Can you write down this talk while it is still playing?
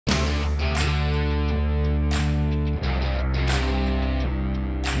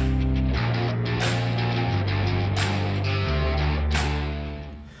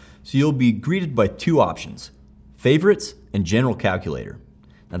So you'll be greeted by two options, favorites and general calculator.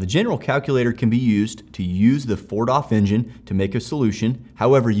 Now the general calculator can be used to use the 4DOF engine to make a solution.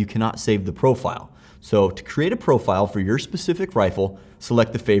 However, you cannot save the profile. So to create a profile for your specific rifle,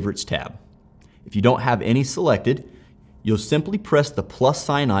 select the favorites tab. If you don't have any selected, you'll simply press the plus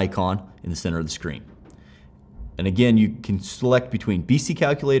sign icon in the center of the screen. And again, you can select between BC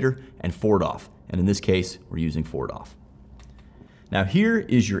calculator and 4DOF. And in this case, we're using 4DOF. Now here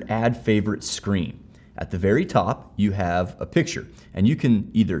is your add favorites screen. At the very top, you have a picture, and you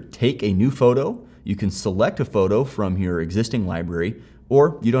can either take a new photo, you can select a photo from your existing library,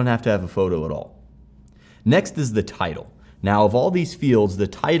 or you don't have to have a photo at all. Next is the title. Now of all these fields, the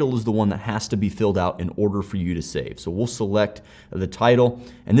title is the one that has to be filled out in order for you to save. So we'll select the title,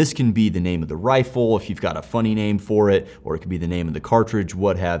 and this can be the name of the rifle if you've got a funny name for it, or it could be the name of the cartridge,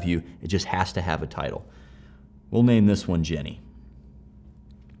 what have you. It just has to have a title. We'll name this one Jenny.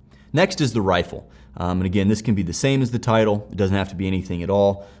 Next is the rifle. And again, this can be the same as the title. It doesn't have to be anything at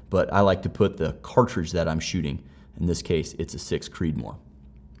all, but I like to put the cartridge that I'm shooting. In this case, it's a 6 Creedmoor.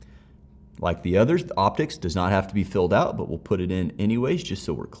 Like the others, the optics does not have to be filled out, but we'll put it in anyways, just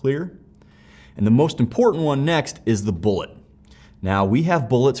so we're clear. And the most important one next is the bullet. Now we have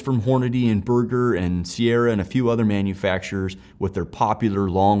bullets from Hornady and Berger and Sierra and a few other manufacturers with their popular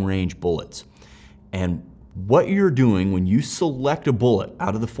long-range bullets. And what you're doing when you select a bullet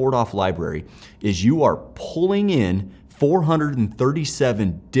out of the 4DOF library is you are pulling in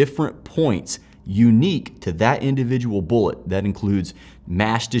 437 different points unique to that individual bullet. That includes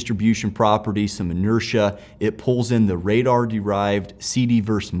mass distribution properties, some inertia. It pulls in the radar-derived CD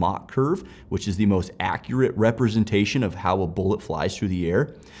versus Mach curve, which is the most accurate representation of how a bullet flies through the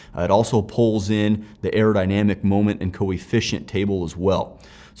air. It also pulls in the aerodynamic moment and coefficient table as well.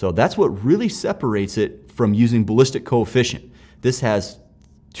 So that's what really separates it from using ballistic coefficient. This has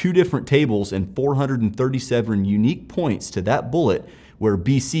two different tables and 437 unique points to that bullet, where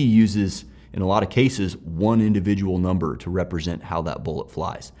BC uses, in a lot of cases, one individual number to represent how that bullet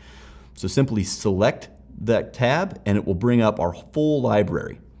flies. So simply select that tab and it will bring up our full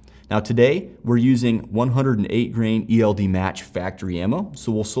library. Now today we're using 108 grain ELD match factory ammo,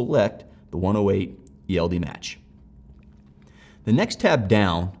 so we'll select the 108 ELD match. The next tab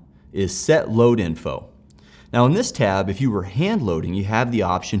down is set load info. Now in this tab, if you were hand loading, you have the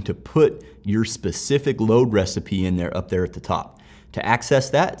option to put your specific load recipe in there, up there at the top. To access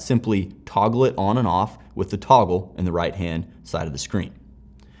that, simply toggle it on and off with the toggle in the right hand side of the screen.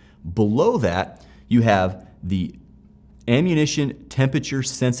 Below that, you have the ammunition temperature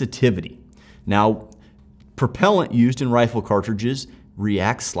sensitivity. Now, propellant used in rifle cartridges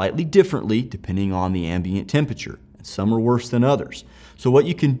reacts slightly differently depending on the ambient temperature. Some are worse than others. So what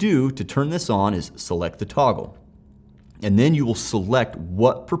you can do to turn this on is select the toggle. And then you will select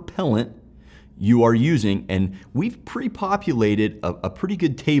what propellant you are using, and we've pre-populated a pretty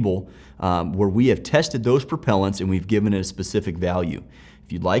good table where we have tested those propellants and we've given it a specific value.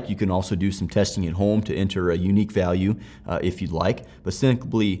 If you'd like, you can also do some testing at home to enter a unique value if you'd like, but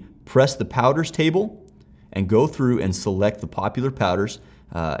simply press the powders table and go through and select the popular powders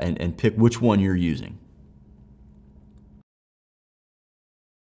and pick which one you're using.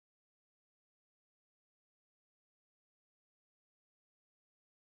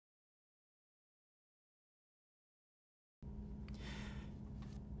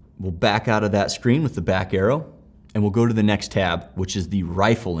 We'll back out of that screen with the back arrow, and we'll go to the next tab, which is the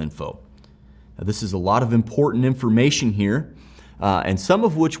rifle info. Now, this is a lot of important information here, and some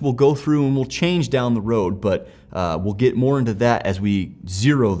of which we'll go through and we'll change down the road, but we'll get more into that as we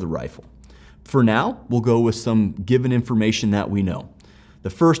zero the rifle. For now, we'll go with some given information that we know.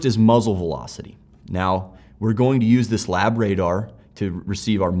 The first is muzzle velocity. Now, we're going to use this lab radar to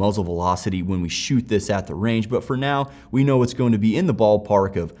receive our muzzle velocity when we shoot this at the range, but for now, we know it's going to be in the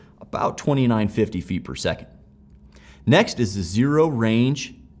ballpark of about 2950 feet per second. Next is the zero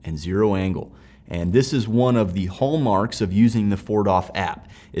range and zero angle. And this is one of the hallmarks of using the 4DOF app,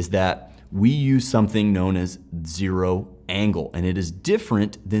 is that we use something known as zero angle, and it is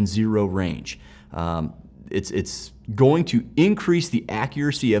different than zero range. It's going to increase the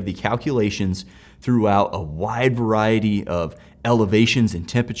accuracy of the calculations throughout a wide variety of elevations and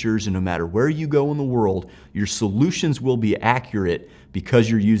temperatures, and no matter where you go in the world, your solutions will be accurate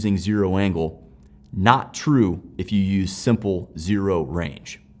because you're using zero angle. Not true if you use simple zero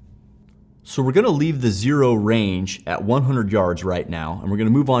range. So we're going to leave the zero range at 100 yards right now, and we're going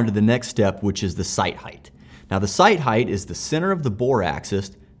to move on to the next step, which is the sight height. Now the sight height is the center of the bore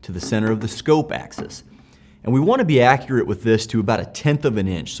axis to the center of the scope axis. And we want to be accurate with this to about 1/10 of an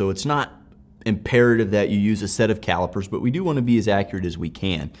inch, so it's not imperative that you use a set of calipers, but we do want to be as accurate as we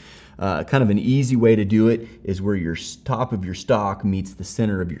can. Kind of an easy way to do it is where your top of your stock meets the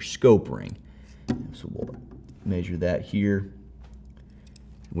center of your scope ring. So we'll measure that here.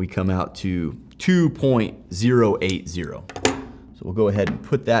 We come out to 2.080. So we'll go ahead and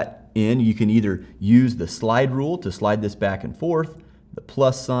put that in. You can either use the slide rule to slide this back and forth, the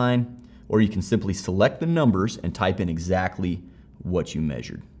plus sign, or you can simply select the numbers and type in exactly what you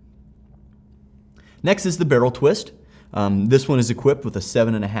measured. Next is the barrel twist. This one is equipped with a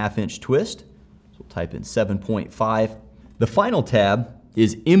 7.5-inch twist. So we'll type in 7.5. The final tab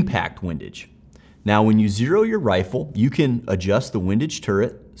is impact windage. Now when you zero your rifle, you can adjust the windage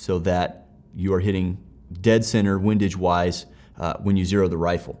turret so that you are hitting dead center windage-wise when you zero the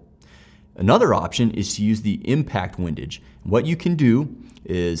rifle. Another option is to use the impact windage. What you can do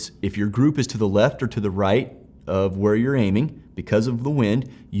is, if your group is to the left or to the right of where you're aiming, because of the wind,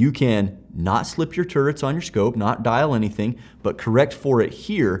 you can not slip your turrets on your scope, not dial anything, but correct for it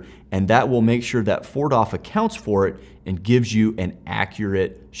here, and that will make sure that FORDOF accounts for it and gives you an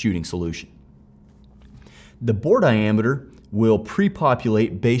accurate shooting solution. The bore diameter will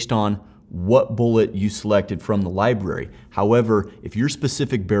pre-populate based on what bullet you selected from the library. However, if your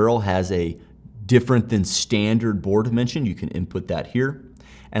specific barrel has a different than standard bore dimension, you can input that here.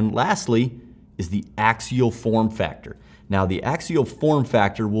 And lastly is the axial form factor. Now the axial form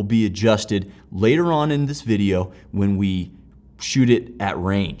factor will be adjusted later on in this video when we shoot it at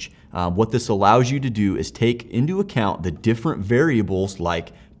range. What this allows you to do is take into account the different variables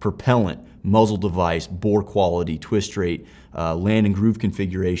like propellant, muzzle device, bore quality, twist rate, land and groove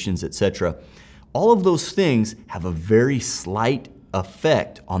configurations, etc. All of those things have a very slight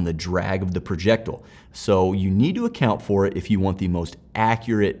effect on the drag of the projectile. So you need to account for it if you want the most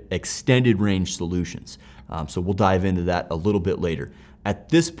accurate extended range solutions. So we'll dive into that a little bit later. At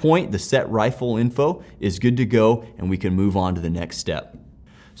this point, the set rifle info is good to go and we can move on to the next step.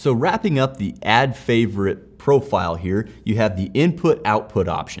 So wrapping up the add favorite profile here, you have the input-output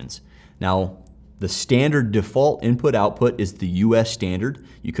options. Now, the standard default input-output is the US standard.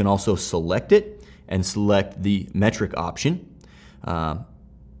 You can also select it and select the metric option.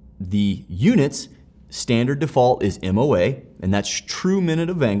 The units standard default is MOA, and that's true minute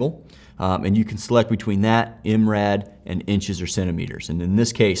of angle. And you can select between that, MRAD, and inches or centimeters. And in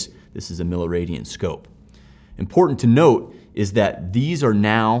this case, this is a milliradian scope. Important to note is that these are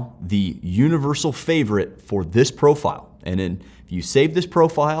now the universal favorite for this profile. And then if you save this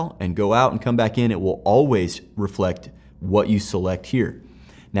profile and go out and come back in, it will always reflect what you select here.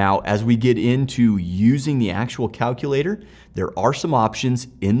 Now, as we get into using the actual calculator, there are some options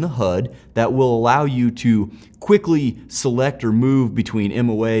in the HUD that will allow you to quickly select or move between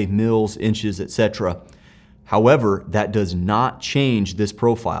MOA, mils, inches, etc. However, that does not change this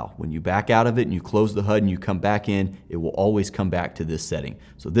profile. When you back out of it and you close the HUD and you come back in, it will always come back to this setting.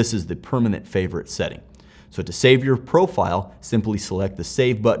 So this is the permanent favorite setting. So to save your profile, simply select the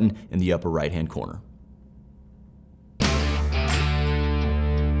Save button in the upper right-hand corner.